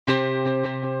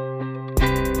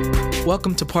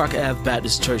Welcome to Park Ave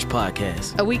Baptist Church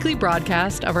Podcast, a weekly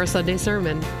broadcast of our Sunday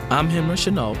sermon. I'm Henry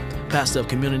Chenault, pastor of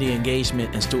community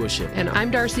engagement and stewardship. And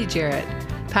I'm Darcy Jarrett,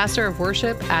 pastor of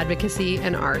worship, advocacy,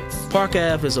 and arts. Park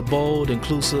Ave is a bold,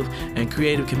 inclusive, and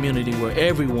creative community where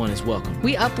everyone is welcome.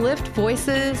 We uplift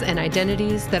voices and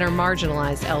identities that are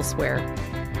marginalized elsewhere.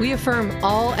 We affirm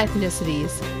all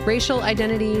ethnicities, racial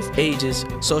identities, ages,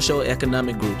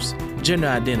 socioeconomic groups, gender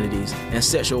identities, and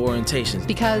sexual orientations.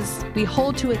 Because we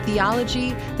hold to a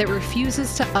theology that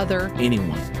refuses to other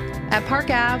anyone. At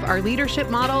Park Ave, our leadership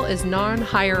model is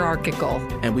non-hierarchical.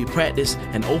 And we practice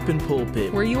an open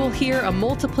pulpit where you will hear a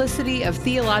multiplicity of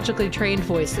theologically trained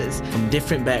voices from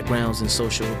different backgrounds and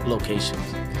social locations.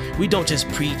 We don't just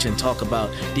preach and talk about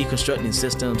deconstructing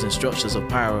systems and structures of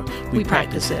power. We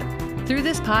practice it. Through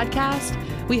this podcast,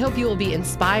 we hope you will be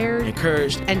inspired,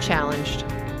 encouraged, and challenged.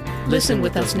 Listen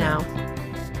with us now.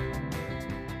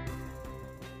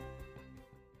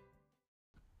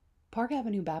 Park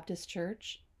Avenue Baptist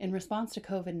Church, in response to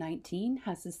COVID-19,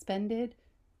 has suspended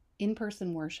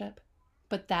in-person worship,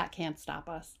 but that can't stop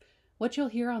us. What you'll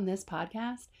hear on this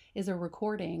podcast is a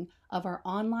recording of our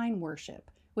online worship,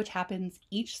 which happens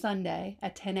each Sunday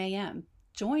at 10 a.m.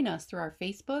 Join us through our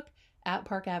Facebook at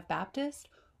Park Ave Baptist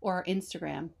or our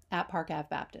Instagram at Park Ave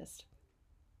Baptist.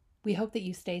 We hope that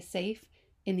you stay safe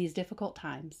in these difficult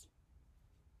times.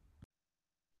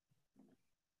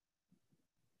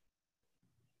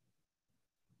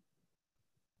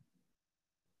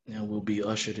 Now we'll be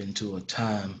ushered into a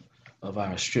time of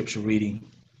our scripture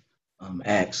reading,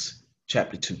 Acts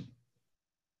chapter 2.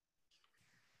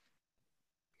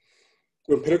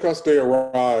 When Pentecost Day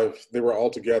arrived, they were all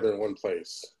together in one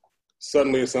place.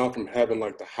 Suddenly a sound from heaven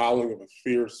like the howling of a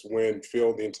fierce wind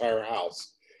filled the entire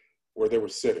house where they were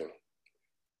sitting.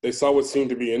 They saw what seemed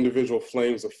to be individual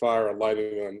flames of fire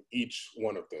lighting on each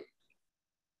one of them.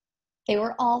 They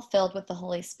were all filled with the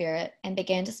Holy Spirit and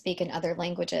began to speak in other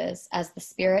languages as the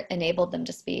Spirit enabled them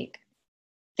to speak.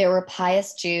 There were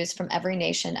pious Jews from every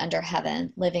nation under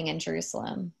heaven living in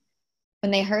Jerusalem.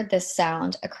 When they heard this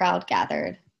sound, a crowd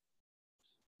gathered.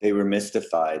 They were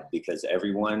mystified because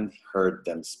everyone heard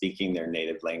them speaking their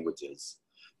native languages.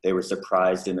 They were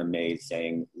surprised and amazed,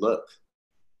 saying, "Look,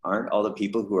 aren't all the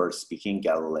people who are speaking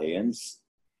Galileans,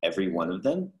 every one of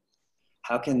them?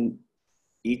 How can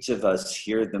each of us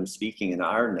hear them speaking in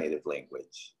our native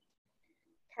language?"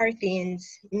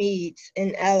 Parthians, Medes,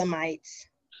 and Elamites,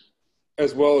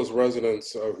 as well as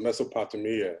residents of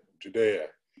Mesopotamia, Judea,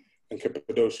 and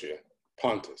Cappadocia,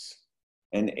 Pontus,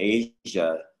 and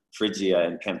Asia, Phrygia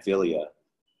and Pamphylia,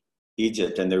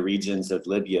 Egypt and the regions of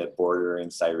Libya bordering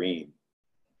Cyrene.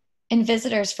 And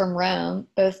visitors from Rome,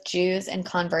 both Jews and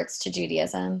converts to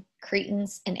Judaism,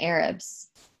 Cretans and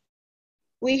Arabs.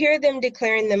 We hear them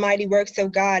declaring the mighty works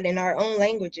of God in our own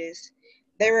languages.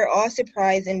 They were all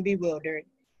surprised and bewildered.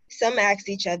 Some asked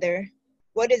each other,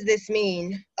 "What does this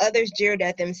mean?" Others jeered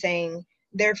at them, saying,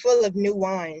 "They're full of new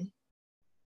wine."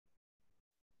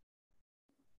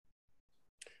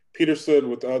 Peter stood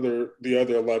with the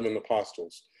other 11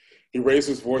 apostles. He raised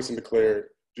his voice and declared,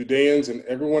 "Judeans and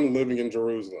everyone living in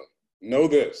Jerusalem, know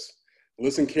this.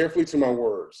 Listen carefully to my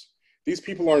words. These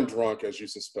people aren't drunk, as you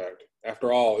suspect.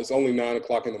 After all, it's only 9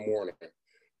 o'clock in the morning.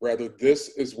 Rather, this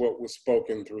is what was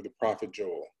spoken through the prophet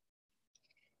Joel.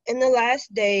 In the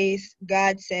last days,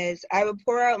 God says, I will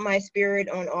pour out my spirit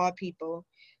on all people.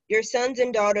 Your sons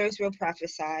and daughters will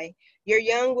prophesy. Your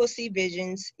young will see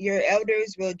visions. Your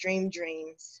elders will dream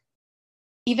dreams.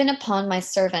 Even upon my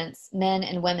servants, men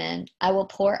and women, I will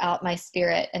pour out my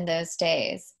spirit in those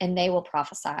days, and they will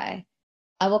prophesy.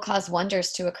 I will cause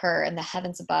wonders to occur in the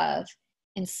heavens above,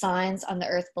 and signs on the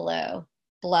earth below,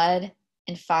 blood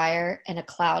and fire and a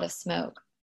cloud of smoke.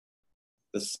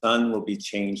 The sun will be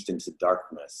changed into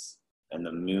darkness, and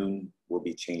the moon will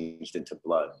be changed into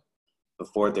blood,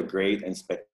 before the great and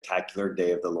spectacular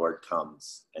day of the Lord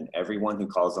comes, and everyone who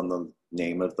calls on the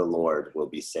name of the Lord will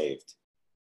be saved.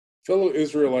 Fellow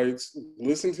Israelites,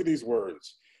 listen to these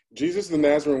words. Jesus the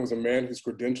Nazarene was a man whose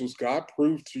credentials God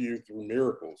proved to you through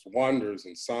miracles, wonders,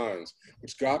 and signs,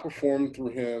 which God performed through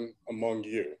him among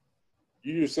you.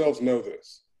 You yourselves know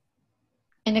this.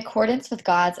 In accordance with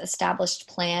God's established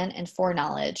plan and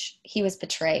foreknowledge, he was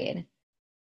betrayed.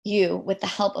 You, with the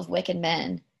help of wicked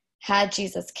men, had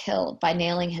Jesus killed by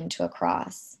nailing him to a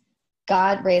cross.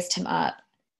 God raised him up.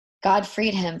 God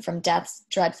freed him from death's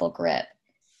dreadful grip,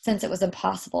 since it was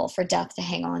impossible for death to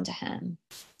hang on to him.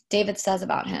 David says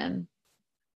about him,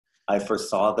 I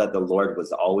foresaw that the Lord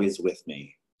was always with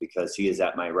me. Because he is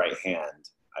at my right hand,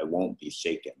 I won't be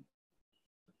shaken.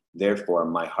 Therefore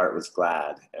my heart was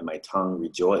glad, and my tongue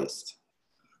rejoiced.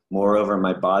 Moreover,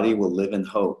 my body will live in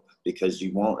hope, because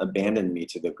you won't abandon me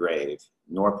to the grave,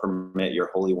 nor permit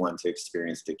your Holy One to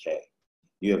experience decay.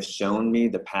 You have shown me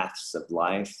the paths of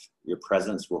life. Your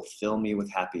presence will fill me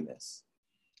with happiness.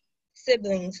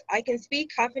 Siblings, I can speak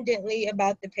confidently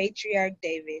about the patriarch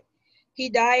David. He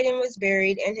died and was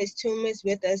buried, and his tomb is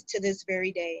with us to this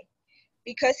very day.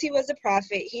 Because he was a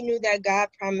prophet, he knew that God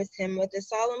promised him with a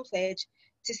solemn pledge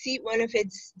to seat one of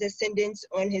his descendants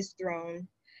on his throne.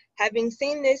 Having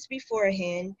seen this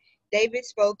beforehand, David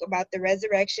spoke about the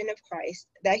resurrection of Christ,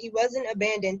 that he wasn't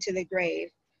abandoned to the grave,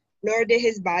 nor did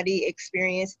his body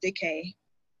experience decay.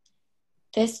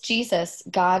 This Jesus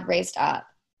God raised up.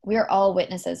 We are all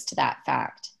witnesses to that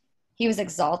fact. He was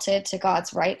exalted to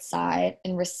God's right side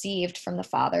and received from the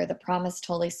Father the promised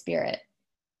Holy Spirit.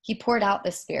 He poured out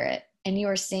the Spirit, and you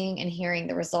are seeing and hearing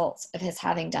the results of his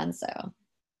having done so.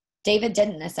 David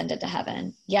didn't ascend into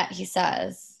heaven, yet he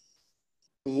says,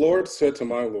 The Lord said to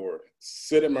my Lord,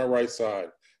 sit at my right side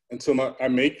until I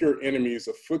make your enemies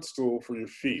a footstool for your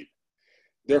feet.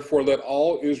 Therefore, let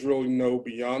all Israel know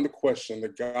beyond the question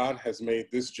that God has made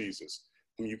this Jesus,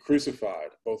 whom you crucified,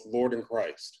 both Lord and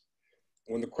Christ.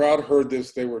 When the crowd heard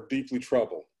this, they were deeply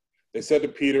troubled. They said to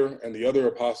Peter and the other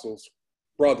apostles,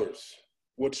 Brothers,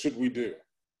 what should we do?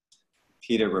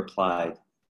 Peter replied,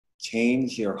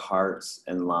 Change your hearts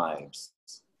and lives.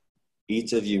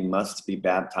 Each of you must be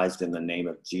baptized in the name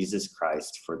of Jesus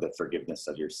Christ for the forgiveness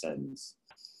of your sins.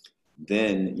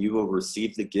 Then you will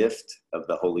receive the gift of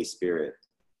the Holy Spirit.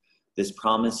 This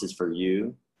promise is for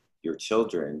you, your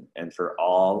children, and for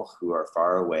all who are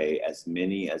far away, as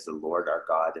many as the Lord our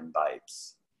God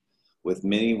invites. With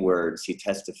many words, he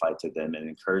testified to them and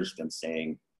encouraged them,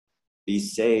 saying, Be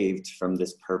saved from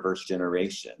this perverse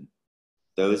generation.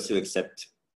 Those who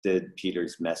accepted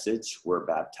Peter's message were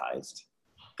baptized.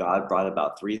 God brought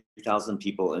about 3,000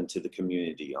 people into the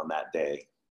community on that day.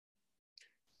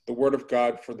 The word of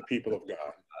God for the people of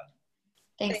God.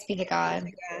 Thanks be to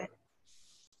God.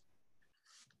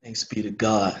 Thanks be to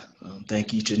God.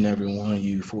 Thank each and every one of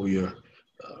you for your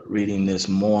reading this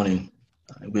morning.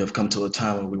 We have come to a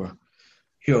time where we will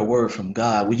hear a word from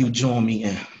God. Will you join me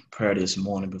in prayer this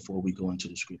morning before we go into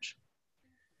the scripture?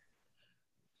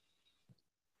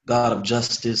 God of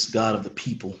justice, God of the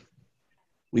people,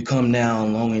 we come now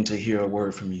longing to hear a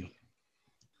word from you.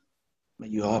 May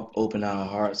you open our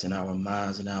hearts and our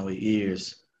minds and our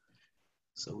ears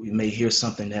so we may hear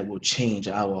something that will change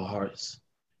our hearts,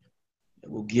 that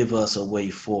will give us a way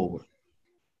forward.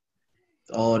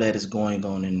 All that is going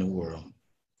on in the world,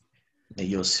 may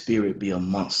your spirit be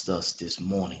amongst us this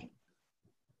morning.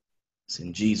 It's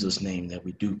in Jesus' name that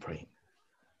we do pray.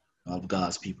 All of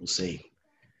God's people say,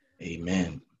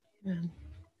 amen. Amen.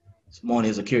 This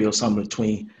morning is a curious summer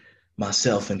between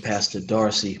myself and Pastor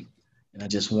Darcy. And I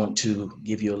just want to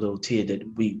give you a little tidbit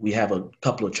that we have a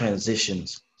couple of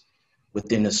transitions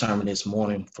within the sermon this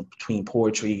morning between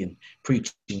poetry and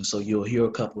preaching. So you'll hear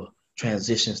a couple of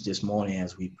transitions this morning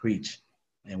as we preach.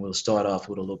 And we'll start off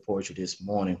with a little poetry this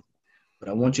morning. But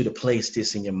I want you to place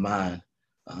this in your mind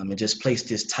and just place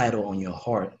this title on your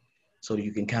heart so that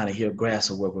you can kind of hear grasp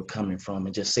of where we're coming from,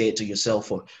 and just say it to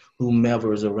yourself or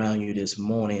whomever is around you this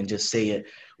morning, and just say it,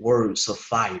 words of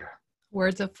fire.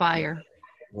 Words of fire.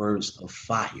 Words of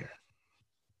fire.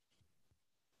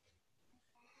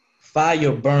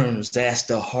 Fire burns as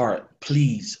the heart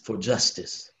pleads for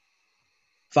justice.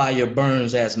 Fire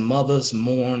burns as mothers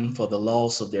mourn for the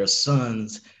loss of their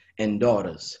sons and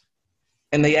daughters.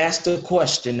 And they ask the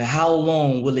question, how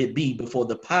long will it be before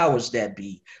the powers that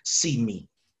be see me,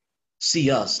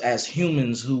 see us as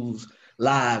humans whose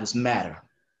lives matter?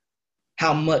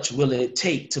 How much will it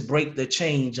take to break the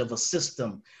change of a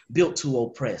system built to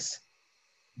oppress,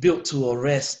 built to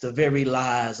arrest the very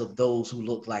lives of those who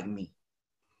look like me?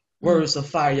 Words of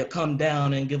fire come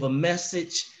down and give a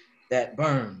message that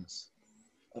burns,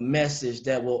 a message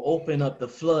that will open up the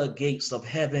floodgates of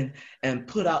heaven and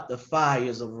put out the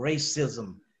fires of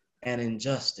racism and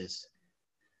injustice.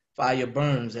 Fire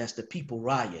burns as the people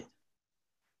riot,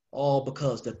 all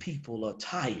because the people are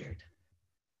tired.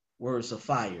 Words of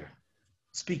fire,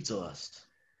 speak to us.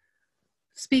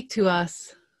 Speak to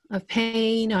us of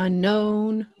pain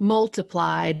unknown,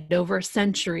 multiplied over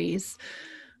centuries.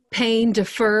 Pain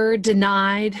deferred,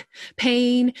 denied,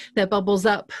 pain that bubbles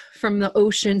up from the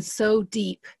ocean so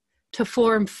deep to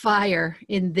form fire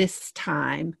in this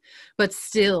time, but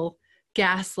still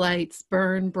gaslights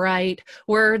burn bright,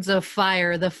 words of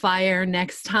fire, the fire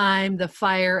next time, the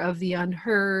fire of the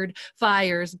unheard,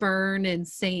 fires burn in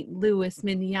St. Louis,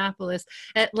 Minneapolis,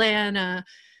 Atlanta,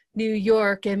 New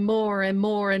York, and more and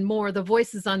more and more, the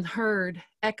voices unheard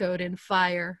echoed in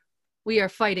fire. We are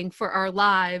fighting for our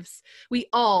lives. We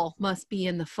all must be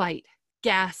in the fight.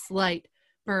 gaslight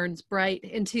burns bright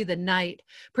into the night,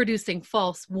 producing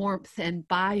false warmth and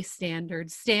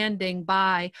bystanders standing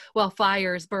by while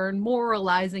fires burn,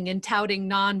 moralizing and touting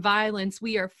nonviolence.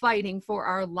 We are fighting for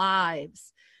our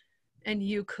lives. And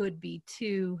you could be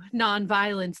too.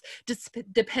 Nonviolence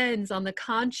depends on the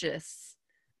conscious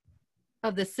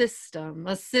of the system,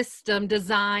 a system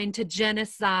designed to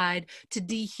genocide, to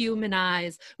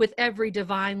dehumanize. With every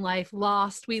divine life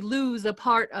lost, we lose a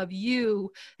part of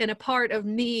you and a part of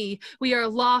me. We are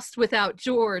lost without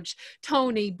George,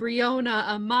 Tony, Brionna,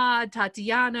 Ahmad,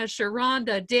 Tatiana,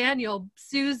 Sharonda, Daniel,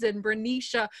 Susan,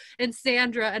 Bernicia, and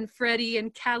Sandra, and Freddie,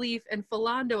 and Khalif, and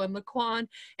Philando, and Laquan,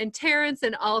 and Terrence,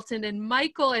 and Alton, and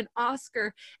Michael, and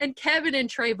Oscar, and Kevin, and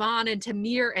Trayvon, and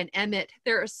Tamir, and Emmett.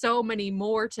 There are so many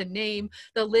more to name.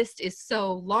 The list is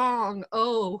so long.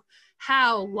 Oh,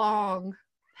 how long?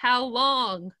 How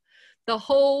long? The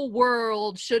whole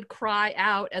world should cry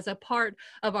out as a part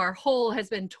of our whole has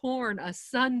been torn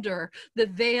asunder. The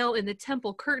veil in the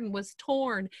temple curtain was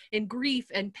torn in grief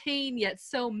and pain, yet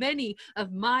so many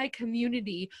of my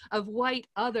community of white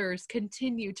others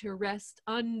continue to rest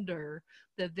under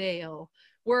the veil.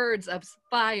 Words of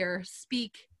fire,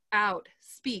 speak out,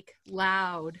 speak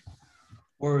loud.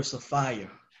 Words of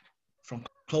fire from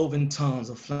cloven tongues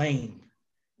of flame.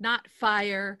 Not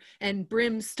fire and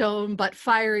brimstone, but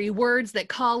fiery words that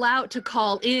call out to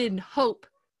call in hope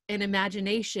and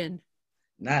imagination.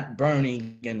 Not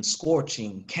burning and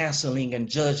scorching, canceling and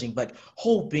judging, but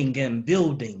hoping and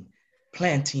building,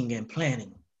 planting and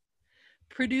planning.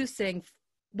 Producing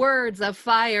words of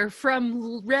fire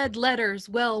from red letters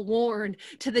well worn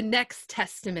to the next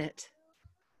testament.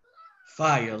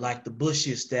 Fire like the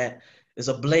bushes that is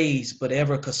ablaze but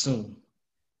ever consumed.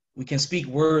 We can speak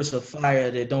words of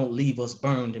fire that don't leave us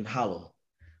burned and hollow.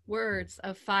 Words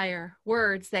of fire,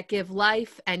 words that give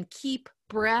life and keep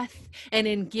breath, and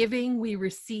in giving we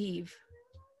receive.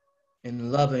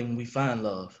 In loving we find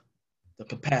love, the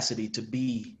capacity to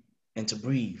be and to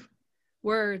breathe.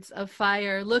 Words of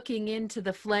fire looking into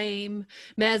the flame,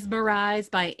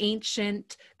 mesmerized by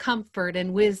ancient comfort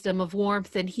and wisdom of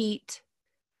warmth and heat.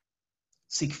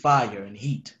 Seek fire and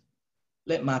heat.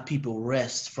 Let my people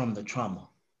rest from the trauma.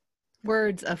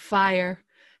 Words of fire,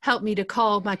 help me to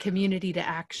call my community to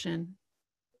action.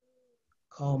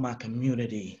 Call my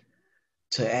community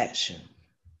to action.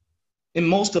 In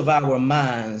most of our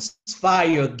minds,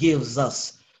 fire gives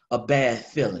us a bad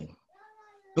feeling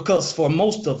because for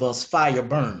most of us, fire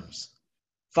burns.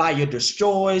 Fire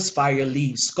destroys, fire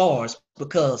leaves scars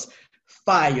because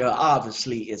fire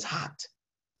obviously is hot.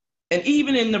 And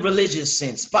even in the religious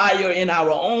sense, fire in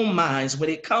our own minds, when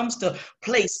it comes to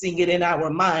placing it in our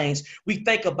minds, we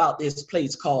think about this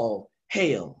place called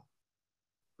hell.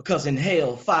 Because in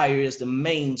hell, fire is the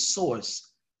main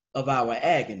source of our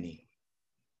agony.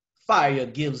 Fire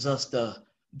gives us the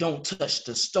don't touch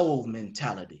the stove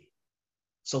mentality.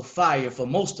 So fire for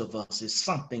most of us is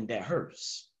something that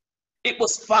hurts. It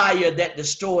was fire that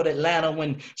destroyed Atlanta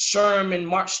when Sherman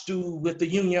marched through with the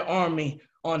Union Army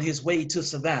on his way to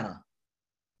Savannah.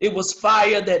 It was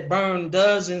fire that burned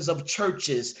dozens of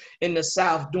churches in the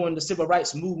South during the Civil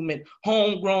Rights Movement.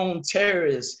 Homegrown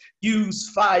terrorists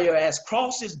used fire as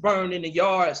crosses burned in the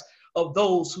yards of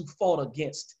those who fought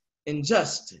against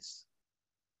injustice.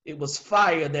 It was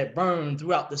fire that burned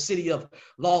throughout the city of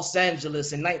Los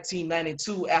Angeles in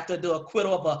 1992 after the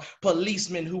acquittal of a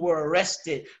policeman who were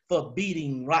arrested for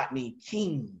beating Rodney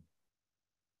King.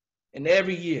 And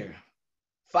every year,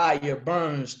 fire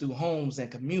burns through homes and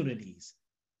communities,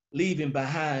 leaving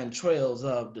behind trails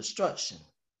of destruction.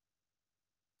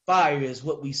 Fire is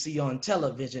what we see on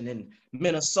television in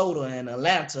Minnesota and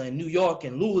Atlanta and New York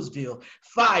and Louisville.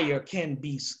 Fire can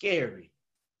be scary.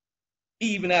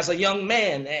 Even as a young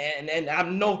man, and I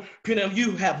know many of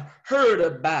you have heard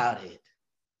about it,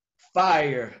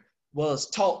 fire was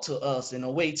taught to us in a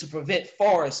way to prevent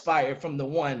forest fire from the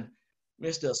one,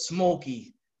 Mr.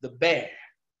 Smokey the Bear.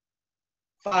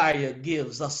 Fire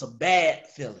gives us a bad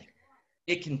feeling.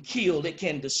 It can kill, it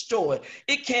can destroy,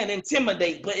 it can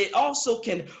intimidate, but it also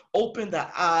can open the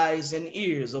eyes and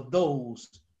ears of those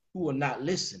who are not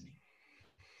listening.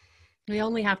 We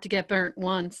only have to get burnt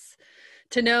once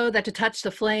to know that to touch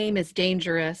the flame is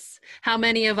dangerous. How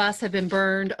many of us have been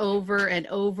burned over and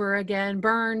over again?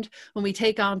 Burned when we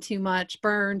take on too much,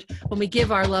 burned when we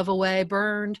give our love away,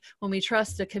 burned when we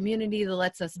trust a community that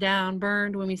lets us down,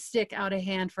 burned when we stick out a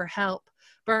hand for help,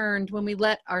 burned when we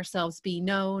let ourselves be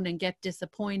known and get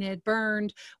disappointed,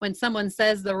 burned when someone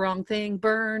says the wrong thing,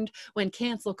 burned when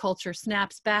cancel culture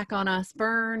snaps back on us,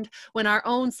 burned when our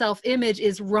own self-image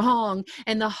is wrong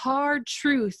and the hard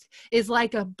truth is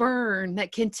like a burn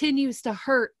that continues to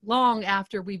hurt long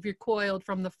after we've recoiled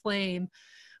from the flame.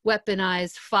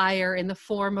 Weaponized fire in the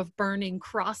form of burning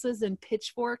crosses and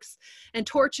pitchforks, and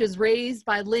torches raised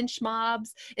by lynch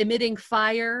mobs, emitting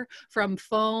fire from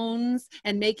phones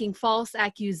and making false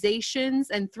accusations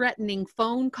and threatening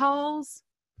phone calls.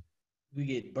 We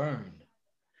get burned.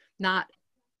 Not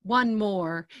one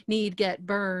more need get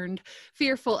burned.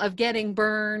 Fearful of getting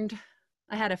burned.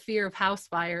 I had a fear of house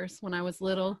fires when I was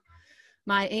little.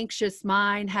 My anxious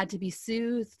mind had to be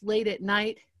soothed late at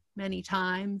night many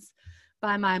times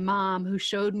by my mom, who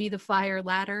showed me the fire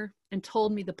ladder and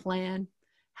told me the plan.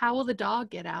 How will the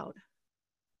dog get out?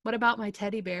 What about my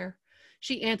teddy bear?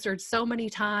 She answered so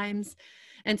many times,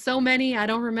 and so many I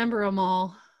don't remember them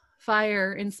all.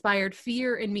 Fire inspired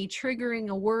fear in me, triggering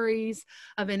a worries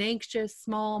of an anxious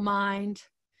small mind.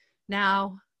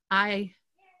 Now I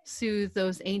soothe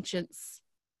those anxious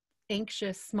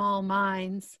small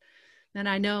minds. And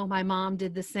I know my mom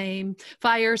did the same.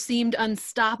 Fire seemed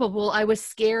unstoppable. I was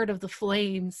scared of the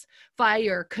flames.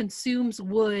 Fire consumes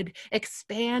wood,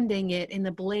 expanding it in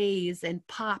the blaze and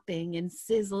popping and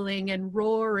sizzling and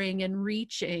roaring and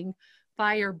reaching.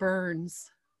 Fire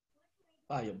burns.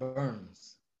 Fire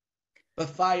burns. But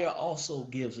fire also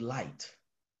gives light.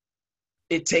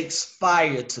 It takes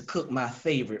fire to cook my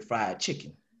favorite fried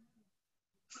chicken.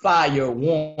 Fire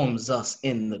warms us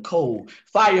in the cold.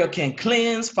 Fire can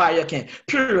cleanse, fire can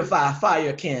purify,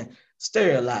 fire can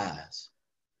sterilize.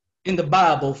 In the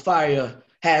Bible, fire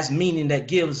has meaning that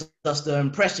gives us the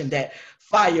impression that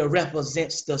fire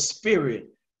represents the spirit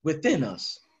within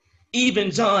us.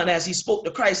 Even John, as he spoke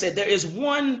to Christ, said, there is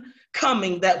one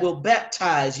coming that will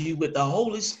baptize you with the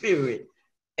Holy Spirit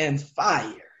and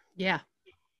fire. Yeah.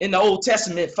 In the Old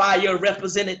Testament, fire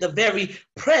represented the very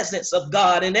presence of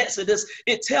God. In Exodus,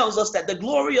 it tells us that the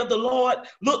glory of the Lord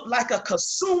looked like a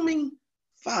consuming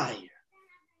fire.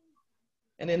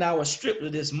 And in our scripture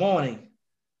this morning,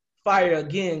 fire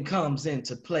again comes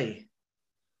into play.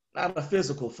 Not a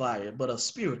physical fire, but a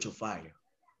spiritual fire.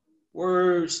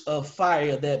 Words of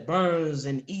fire that burns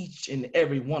in each and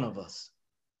every one of us.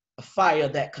 A fire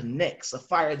that connects, a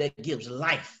fire that gives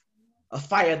life. A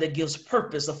fire that gives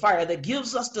purpose, a fire that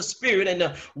gives us the spirit and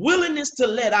the willingness to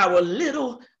let our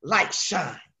little light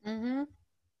shine. Mm-hmm.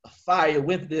 A fire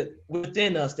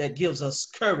within us that gives us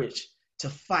courage to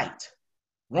fight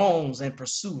wrongs and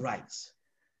pursue rights.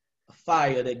 A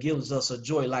fire that gives us a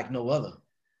joy like no other.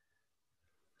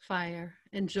 Fire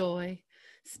and joy,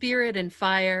 spirit and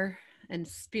fire and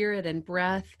spirit and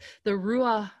breath, the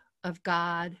Ruah of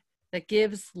God that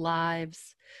gives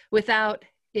lives. Without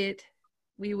it,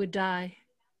 we would die.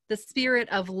 The spirit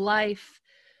of life,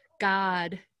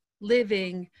 God,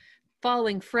 living,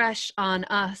 falling fresh on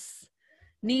us,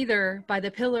 neither by the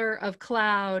pillar of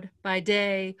cloud by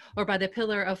day or by the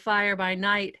pillar of fire by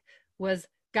night was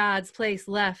God's place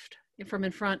left from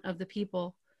in front of the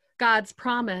people. God's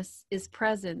promise is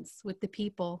presence with the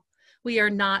people. We are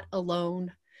not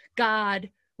alone. God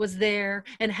was there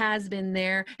and has been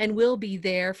there and will be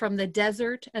there, from the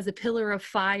desert as a pillar of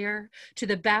fire to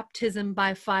the baptism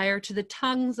by fire, to the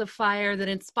tongues of fire that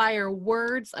inspire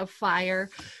words of fire,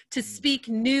 to speak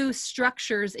new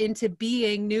structures into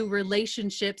being, new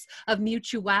relationships of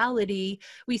mutuality.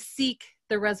 We seek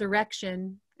the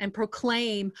resurrection and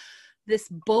proclaim this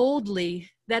boldly,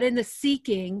 that in the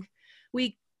seeking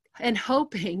and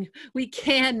hoping we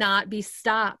cannot be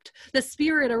stopped. The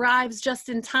Spirit arrives just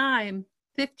in time.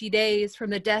 50 days from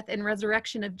the death and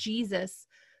resurrection of Jesus,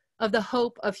 of the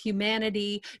hope of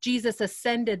humanity. Jesus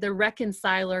ascended, the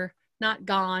reconciler, not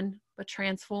gone, but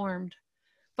transformed.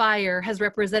 Fire has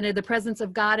represented the presence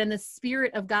of God, and the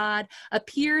Spirit of God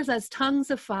appears as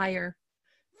tongues of fire.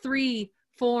 3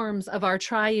 forms of our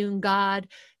triune God,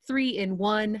 3 in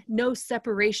one, no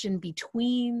separation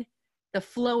between the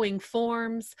flowing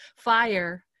forms.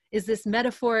 Fire is this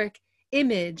metaphoric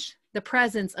image, the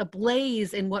presence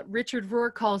ablaze in what Richard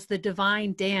Rohr calls the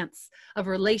divine dance of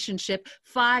relationship.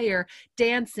 Fire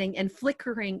dancing and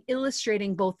flickering,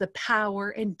 illustrating both the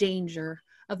power and danger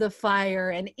of the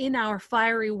fire, and in our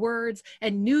fiery words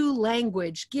and new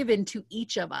language given to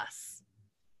each of us.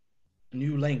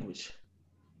 New language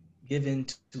given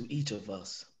to each of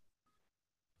us.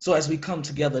 So as we come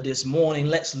together this morning,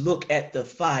 let's look at the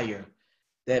fire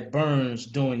that burns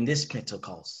during this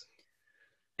Pentecost.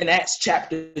 In Acts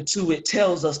chapter 2, it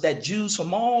tells us that Jews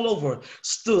from all over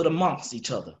stood amongst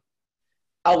each other.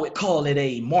 I would call it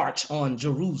a march on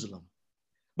Jerusalem.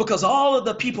 Because all of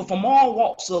the people from all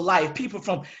walks of life, people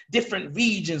from different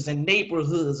regions and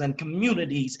neighborhoods and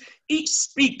communities, each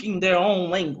speaking their own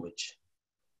language.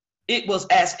 It was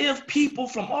as if people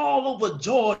from all over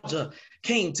Georgia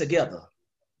came together.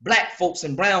 Black folks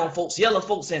and brown folks, yellow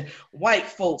folks and white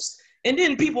folks, and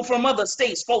then people from other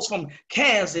states, folks from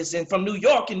Kansas and from New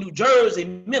York and New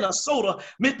Jersey, Minnesota,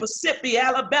 Mississippi,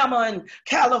 Alabama, and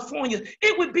California.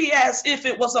 It would be as if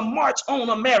it was a march on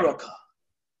America,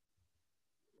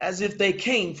 as if they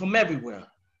came from everywhere,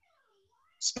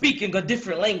 speaking a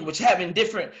different language, having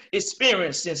different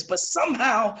experiences, but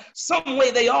somehow, some way,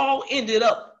 they all ended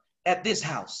up at this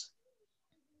house,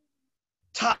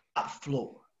 top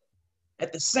floor,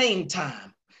 at the same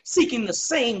time, seeking the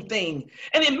same thing.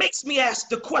 And it makes me ask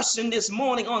the question this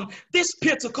morning on this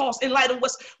Pentecost, in light of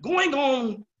what's going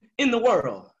on in the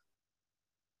world.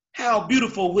 How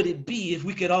beautiful would it be if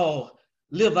we could all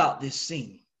live out this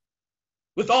scene?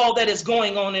 With all that is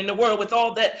going on in the world, with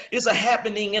all that is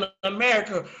happening in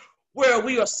America, where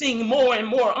we are seeing more and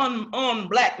more unarmed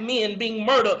Black men being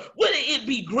murdered, wouldn't it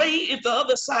be great if the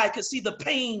other side could see the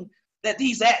pain that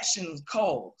these actions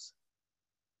cause?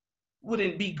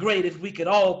 Wouldn't it be great if we could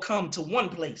all come to one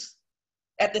place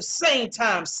at the same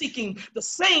time, seeking the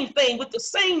same thing with the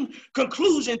same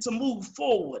conclusion to move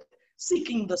forward,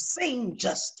 seeking the same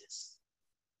justice?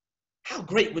 How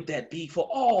great would that be for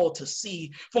all to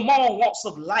see, from all walks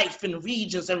of life and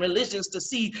regions and religions, to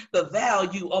see the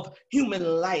value of human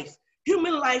life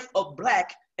of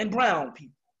Black and brown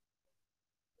people.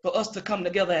 For us to come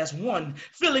together as one,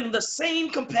 feeling the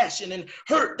same compassion and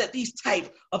hurt that these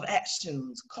type of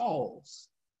actions cause.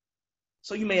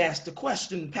 So you may ask the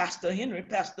question, Pastor Henry,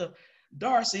 Pastor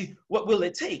Darcy, what will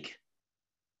it take?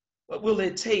 What will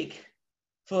it take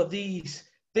for these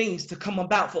things to come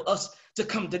about, for us to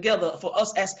come together, for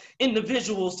us as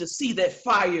individuals to see that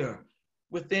fire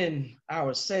within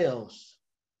ourselves,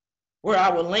 where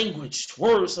our language,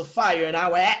 words of fire, and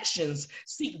our actions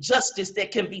seek justice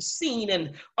that can be seen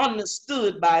and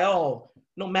understood by all,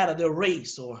 no matter their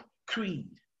race or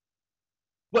creed?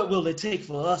 What will it take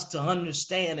for us to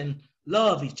understand and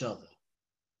love each other?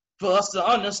 For us to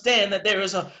understand that there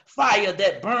is a fire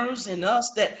that burns in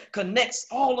us that connects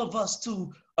all of us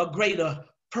to a greater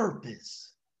purpose.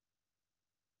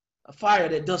 A fire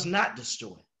that does not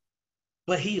destroy,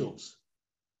 but heals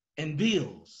and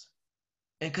builds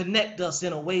and connect us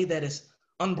in a way that is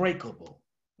unbreakable.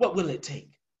 What will it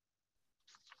take?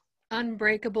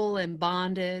 Unbreakable and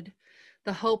bonded,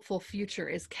 the hopeful future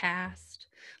is cast.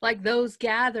 Like those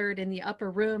gathered in the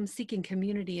upper room seeking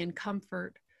community and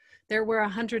comfort. There were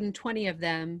 120 of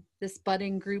them, this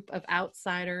budding group of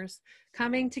outsiders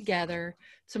coming together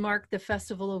to mark the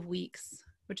Festival of Weeks,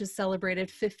 which is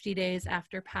celebrated 50 days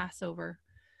after Passover.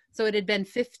 So it had been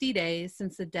 50 days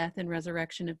since the death and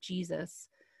resurrection of Jesus.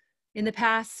 In the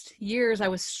past years, I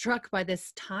was struck by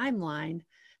this timeline,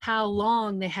 how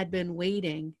long they had been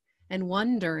waiting and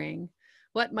wondering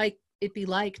what might it be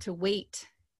like to wait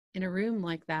in a room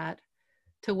like that,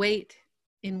 to wait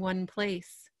in one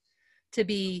place, to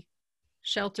be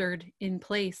sheltered in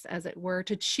place, as it were,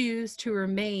 to choose to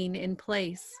remain in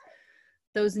place.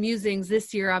 Those musings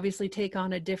this year obviously take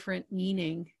on a different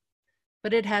meaning,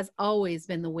 but it has always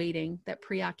been the waiting that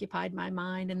preoccupied my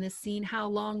mind in this scene. How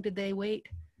long did they wait?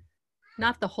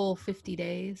 Not the whole 50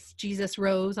 days. Jesus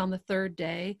rose on the third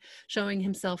day, showing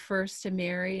himself first to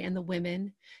Mary and the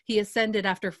women. He ascended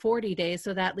after 40 days,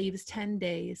 so that leaves 10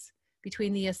 days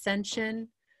between the ascension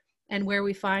and where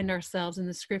we find ourselves in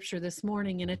the scripture this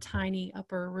morning in a tiny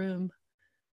upper room.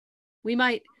 We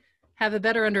might have a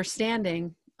better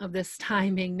understanding of this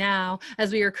timing now,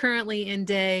 as we are currently in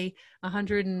day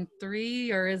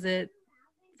 103, or is it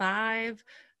 5?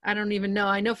 I don't even know.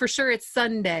 I know for sure it's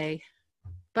Sunday,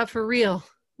 but for real,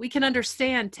 we can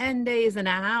understand 10 days in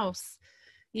a house.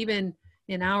 Even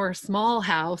in our small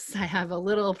house, I have a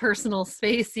little personal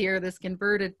space here, this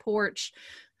converted porch.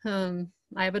 I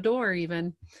have a door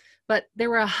even, but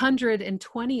there were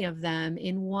 120 of them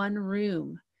in one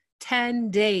room.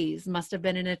 10 days must have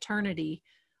been an eternity.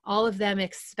 All of them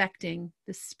expecting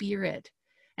the Spirit.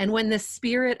 And when the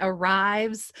Spirit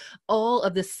arrives, all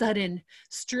of the sudden,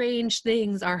 strange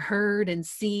things are heard and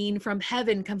seen. From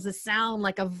heaven comes a sound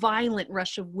like a violent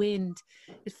rush of wind.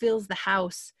 It fills the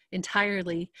house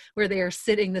entirely where they are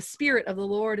sitting. The Spirit of the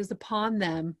Lord is upon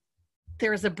them.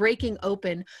 There is a breaking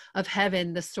open of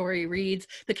heaven, the story reads.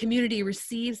 The community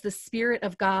receives the Spirit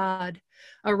of God.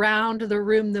 Around the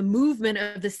room, the movement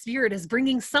of the Spirit is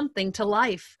bringing something to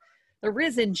life. The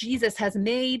risen Jesus has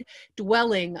made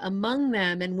dwelling among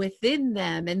them and within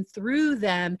them and through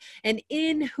them, and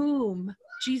in whom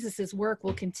Jesus' work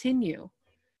will continue.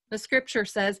 The scripture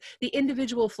says the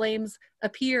individual flames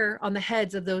appear on the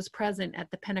heads of those present at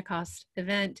the Pentecost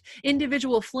event.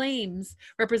 Individual flames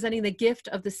representing the gift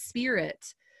of the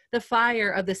Spirit. The fire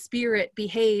of the Spirit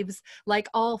behaves like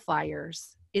all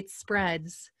fires. It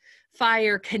spreads.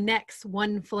 Fire connects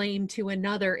one flame to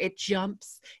another. It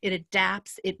jumps, it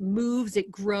adapts, it moves, it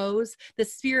grows. The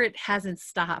Spirit hasn't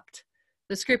stopped.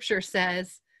 The scripture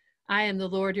says, I am the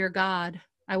Lord your God.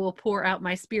 I will pour out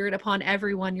my Spirit upon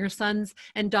everyone. Your sons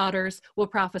and daughters will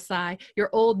prophesy. Your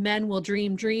old men will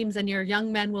dream dreams, and your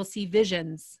young men will see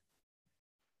visions.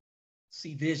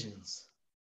 See visions.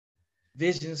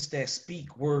 Visions that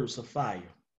speak words of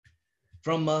fire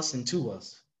from us and to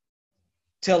us.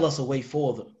 Tell us a way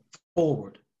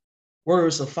forward.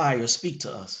 Words of fire speak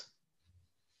to us.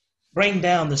 Bring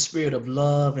down the spirit of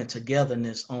love and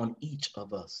togetherness on each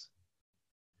of us.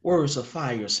 Words of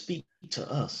fire speak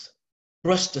to us.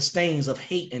 Brush the stains of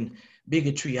hate and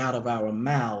bigotry out of our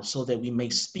mouths so that we may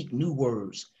speak new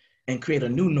words and create a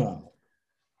new normal.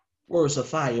 Words of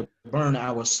fire burn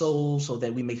our souls so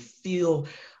that we may feel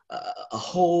a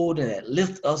hold and that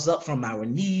lift us up from our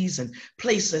knees and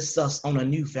places us on a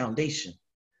new foundation.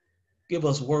 Give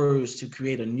us words to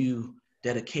create a new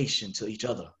dedication to each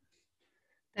other.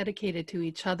 Dedicated to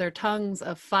each other, tongues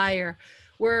of fire,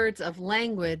 words of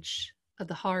language of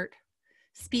the heart.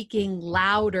 Speaking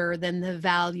louder than the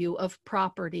value of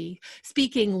property,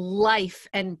 speaking life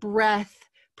and breath,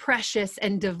 precious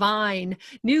and divine,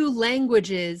 new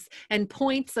languages and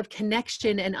points of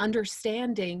connection and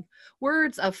understanding.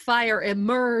 Words of fire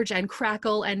emerge and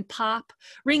crackle and pop,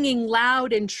 ringing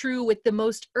loud and true with the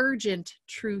most urgent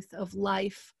truth of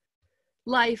life.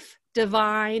 Life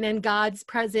divine and God's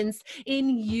presence in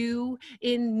you,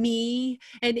 in me,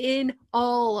 and in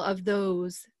all of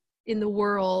those in the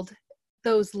world.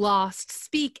 Those lost,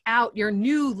 speak out your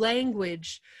new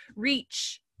language.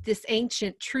 Reach this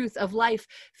ancient truth of life.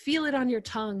 Feel it on your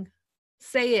tongue.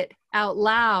 Say it out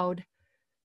loud.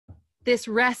 This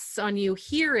rests on you.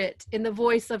 Hear it in the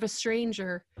voice of a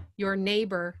stranger, your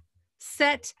neighbor.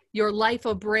 Set your life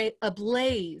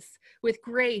ablaze with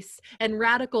grace and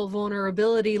radical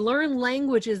vulnerability. Learn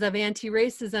languages of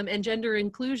anti-racism and gender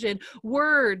inclusion.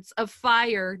 Words of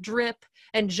fire drip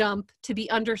and jump to be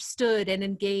understood and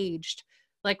engaged.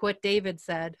 Like what David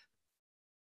said.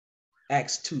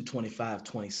 Acts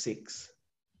 2:25-26.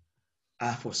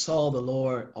 I foresaw the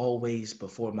Lord always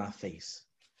before my face,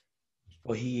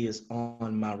 for he is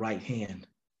on my right hand,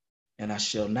 and I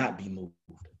shall not be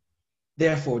moved.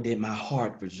 Therefore did my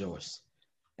heart rejoice,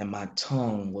 and my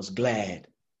tongue was glad.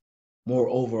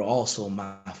 Moreover also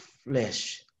my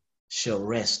flesh shall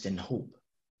rest in hope.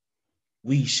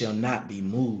 We shall not be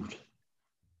moved.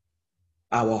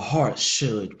 Our hearts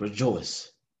should rejoice.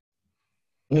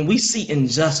 When we see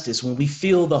injustice, when we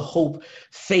feel the hope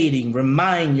fading,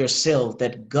 remind yourself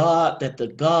that the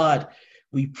God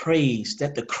we praise,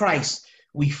 that the Christ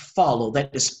we follow,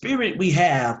 that the Spirit we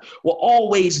have will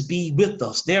always be with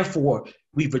us. Therefore,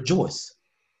 we rejoice.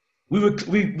 We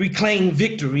reclaim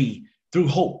victory through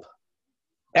hope.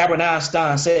 Albert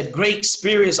Einstein said, great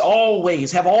spirits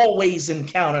have always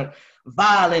encountered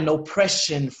violent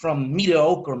oppression from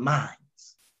mediocre minds.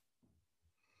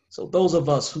 So those of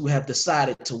us who have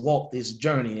decided to walk this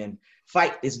journey and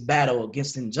fight this battle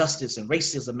against injustice and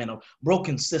racism and a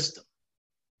broken system,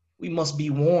 we must be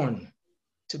warned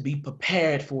to be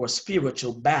prepared for a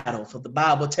spiritual battle. For the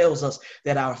Bible tells us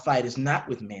that our fight is not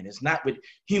with men, it's not with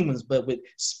humans, but with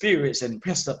spirits and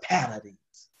principalities.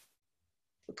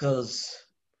 Because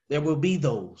there will be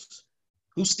those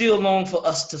who still long for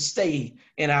us to stay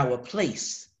in our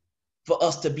place, for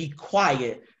us to be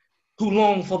quiet, who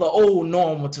long for the old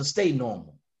normal to stay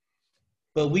normal.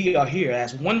 But we are here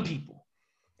as one people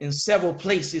in several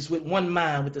places with one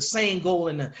mind, with the same goal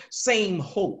and the same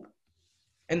hope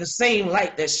and the same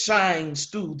light that shines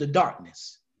through the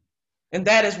darkness. And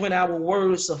that is when our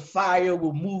words of fire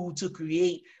will move to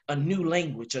create a new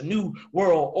language, a new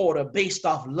world order based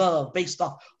off love, based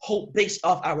off hope, based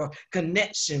off our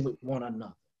connection with one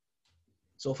another.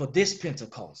 So for this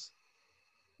Pentecost,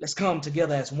 let's come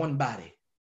together as one body,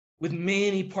 with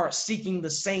many parts seeking the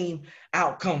same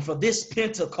outcome. For this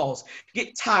Pentecost,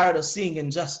 get tired of seeing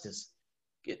injustice.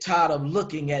 Get tired of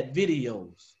looking at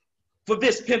videos. For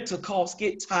this Pentecost,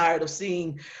 get tired of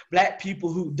seeing Black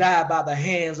people who die by the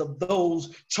hands of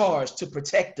those charged to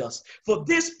protect us. For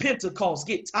this Pentecost,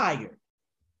 get tired,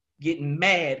 get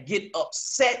mad, get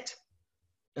upset,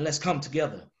 and let's come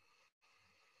together.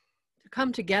 To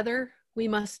come together, we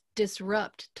must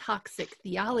disrupt toxic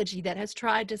theology that has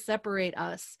tried to separate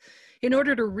us. In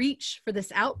order to reach for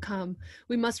this outcome,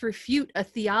 we must refute a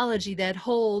theology that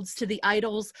holds to the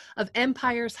idols of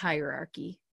empire's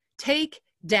hierarchy. Take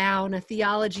down a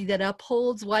theology that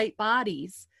upholds white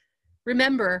bodies.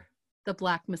 Remember the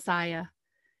Black Messiah.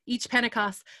 Each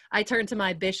Pentecost, I turn to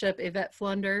my bishop, Yvette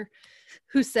Flunder,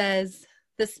 who says,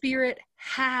 the Spirit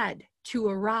had to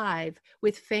arrive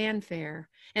with fanfare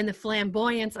and the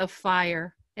flamboyance of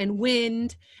fire and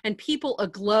wind and people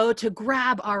aglow to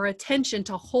grab our attention,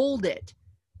 to hold it,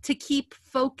 to keep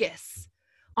focus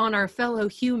on our fellow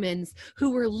humans who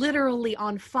were literally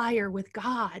on fire with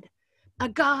God. A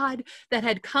God that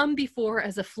had come before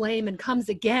as a flame and comes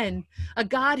again. A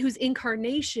God whose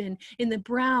incarnation in the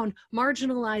brown,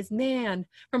 marginalized man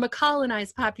from a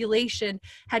colonized population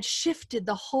had shifted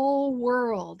the whole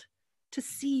world to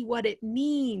see what it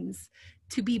means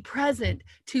to be present,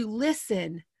 to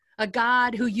listen. A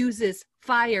God who uses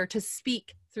fire to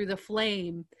speak through the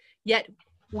flame. Yet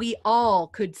we all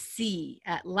could see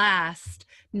at last.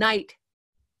 Night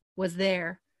was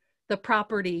there. The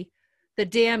property, the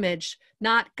damage,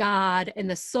 not God, and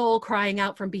the soul crying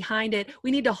out from behind it.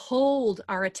 We need to hold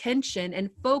our attention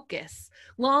and focus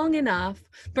long enough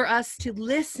for us to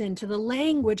listen to the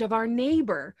language of our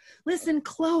neighbor, listen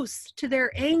close to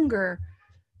their anger,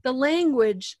 the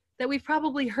language that we've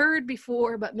probably heard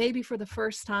before, but maybe for the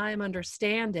first time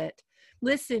understand it.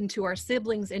 Listen to our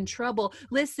siblings in trouble.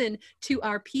 Listen to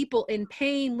our people in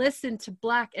pain. Listen to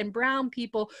Black and brown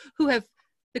people who have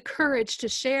the courage to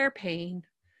share pain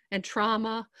and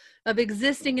trauma of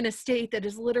existing in a state that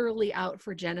is literally out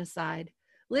for genocide.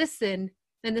 Listen,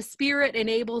 and the Spirit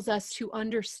enables us to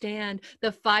understand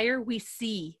the fire we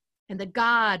see and the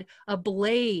God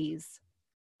ablaze.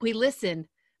 We listen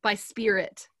by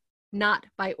Spirit, not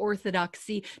by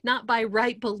orthodoxy, not by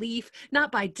right belief, not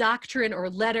by doctrine or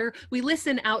letter. We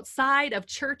listen outside of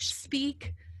church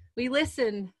speak. We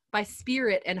listen by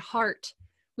Spirit and heart.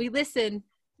 We listen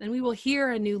and we will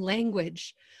hear a new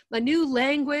language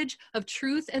of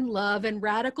truth and love and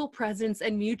radical presence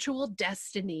and mutual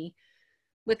destiny.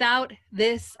 Without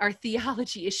this, our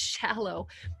theology is shallow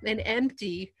and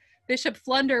empty. Bishop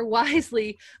Flunder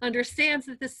wisely understands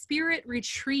that the Spirit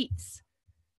retreats.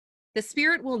 The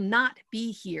Spirit will not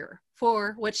be here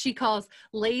for what she calls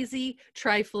lazy,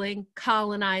 trifling,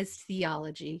 colonized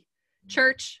theology.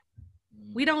 Church,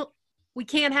 we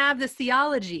can't have this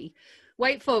theology.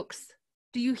 White folks,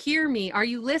 do you hear me? Are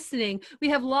you listening? We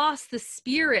have lost the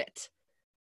Spirit.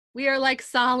 We are like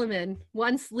Solomon,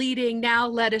 once leading, now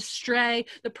led astray.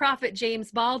 The prophet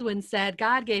James Baldwin said,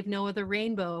 God gave Noah the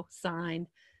rainbow sign.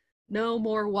 No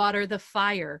more water the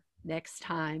fire next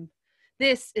time.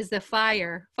 This is the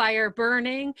fire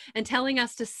burning and telling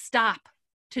us to stop,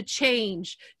 to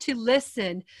change, to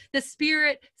listen. The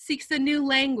Spirit seeks a new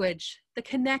language, the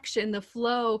connection, the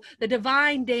flow, the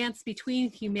divine dance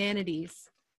between humanities.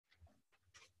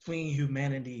 Between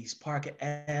humanities, Park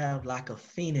Ave, like a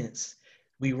phoenix,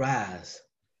 we rise.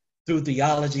 Through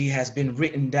theology has been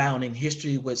written down in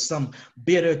history with some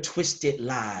bitter, twisted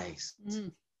lies.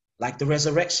 Like the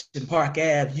resurrection, Park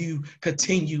Ave, you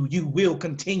will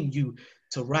continue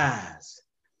to rise.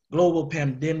 Global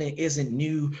pandemic isn't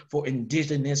new for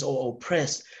indigenous or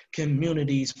oppressed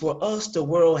communities. For us, the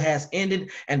world has ended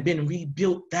and been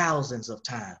rebuilt thousands of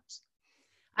times.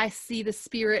 I see the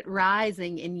Spirit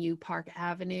rising in you, Park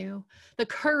Avenue, the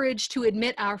courage to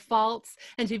admit our faults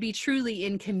and to be truly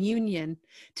in communion,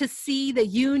 to see the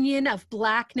union of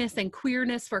Blackness and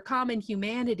queerness for common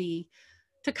humanity,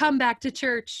 to come back to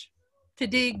church, to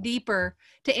dig deeper,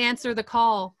 to answer the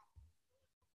call.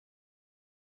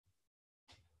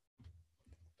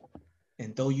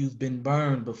 And though you've been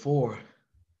burned before,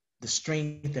 the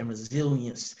strength and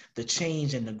resilience, the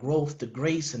change and the growth, the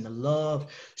grace and the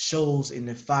love shows in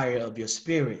the fire of your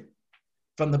spirit.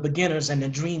 From the beginners and the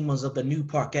dreamers of the new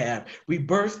Park Ave, we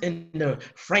birthed in the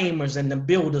framers and the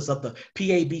builders of the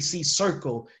PABC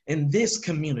circle in this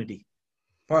community.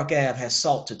 Park Ave has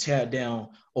sought to tear down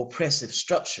oppressive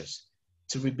structures,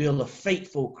 to rebuild a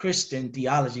faithful Christian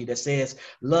theology that says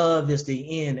love is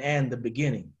the end and the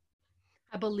beginning.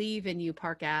 I believe in you,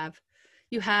 Park Ave.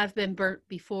 You have been burnt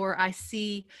before. I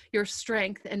see your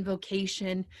strength and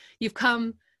vocation. You've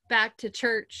come back to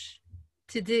church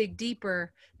to dig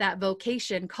deeper. That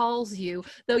vocation calls you,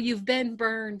 though you've been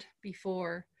burned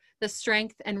before. The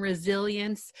strength and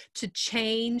resilience to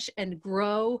change and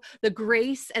grow, the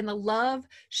grace and the love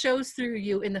shows through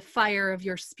you in the fire of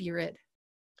your spirit.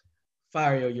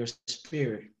 Fire of your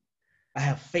spirit. I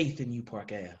have faith in you,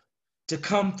 Park Ave, to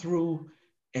come through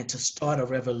and to start a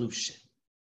revolution.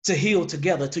 To heal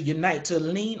together, to unite, to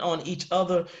lean on each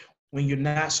other. When you're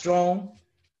not strong,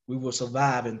 we will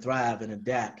survive and thrive and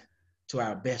adapt to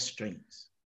our best strengths.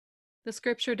 The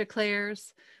scripture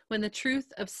declares, when the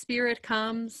truth of Spirit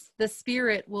comes, the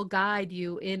Spirit will guide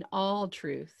you in all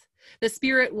truth. The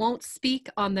Spirit won't speak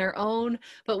on their own,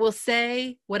 but will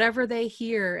say whatever they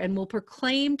hear and will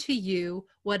proclaim to you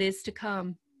what is to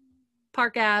come.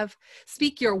 Park Ave,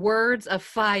 speak your words of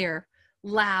fire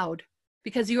loud,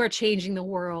 because you are changing the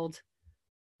world.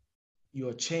 You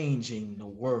are changing the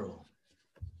world.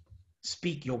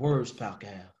 Speak your words, Park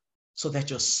Ave, so that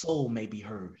your soul may be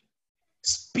heard.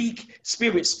 Speak,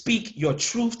 Spirit, speak your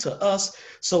truth to us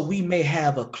so we may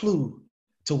have a clue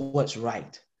to what's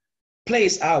right.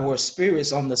 Place our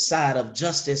spirits on the side of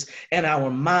justice and our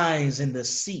minds in the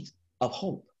seat of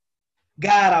hope.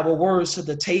 Guide our words to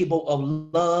the table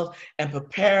of love and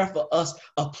prepare for us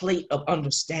a plate of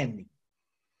understanding.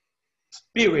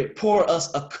 Spirit, pour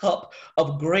us a cup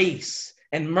of grace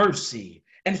and mercy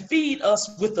and feed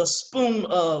us with a spoon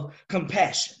of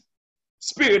compassion.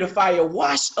 Spirit of fire,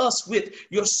 wash us with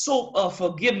your soap of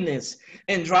forgiveness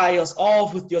and dry us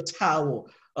off with your towel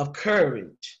of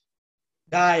courage.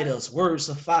 Guide us, words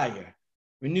of fire.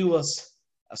 Renew us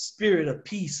a spirit of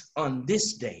peace on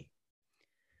this day.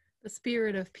 The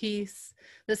Spirit of peace,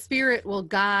 the Spirit will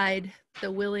guide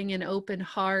the willing and open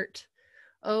heart.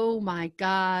 Oh my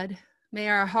God, may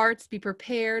our hearts be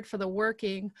prepared for the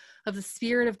working of the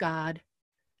Spirit of God.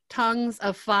 Tongues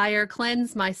of fire,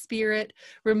 cleanse my spirit,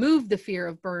 remove the fear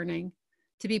of burning,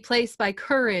 to be placed by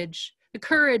courage, the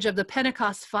courage of the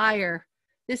Pentecost fire.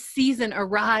 This season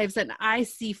arrives and I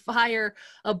see fire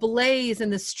ablaze in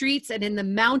the streets and in the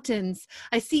mountains.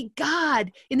 I see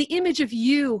God in the image of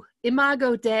you,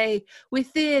 Imago Dei,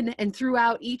 within and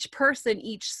throughout each person,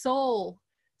 each soul.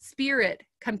 Spirit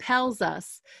compels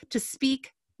us to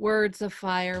speak words of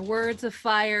fire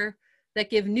that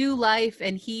give new life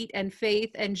and heat and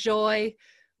faith and joy.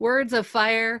 Words of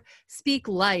fire speak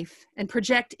life and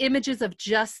project images of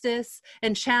justice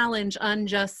and challenge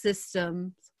unjust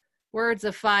systems. Words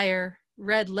of fire,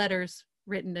 red letters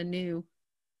written anew.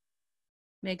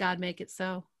 May God make it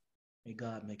so. May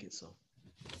God make it so.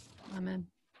 Amen.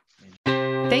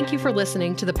 Thank you for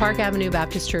listening to the Park Avenue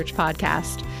Baptist Church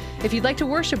podcast. If you'd like to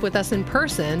worship with us in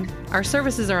person, our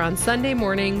services are on Sunday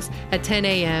mornings at 10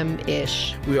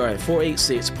 a.m.-ish. We are at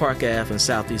 486 Park Ave in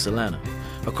Southeast Atlanta,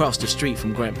 across the street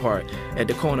from Grant Park, at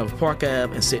the corner of Park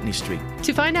Ave and Sydney Street.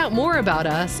 To find out more about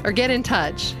us or get in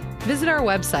touch, visit our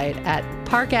website at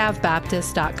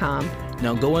parkavbaptist.com.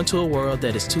 Now go into a world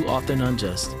that is too often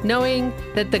unjust, knowing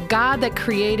that the God that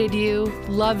created you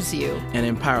loves you and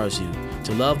empowers you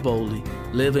to love boldly,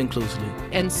 live inclusively,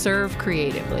 and serve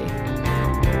creatively.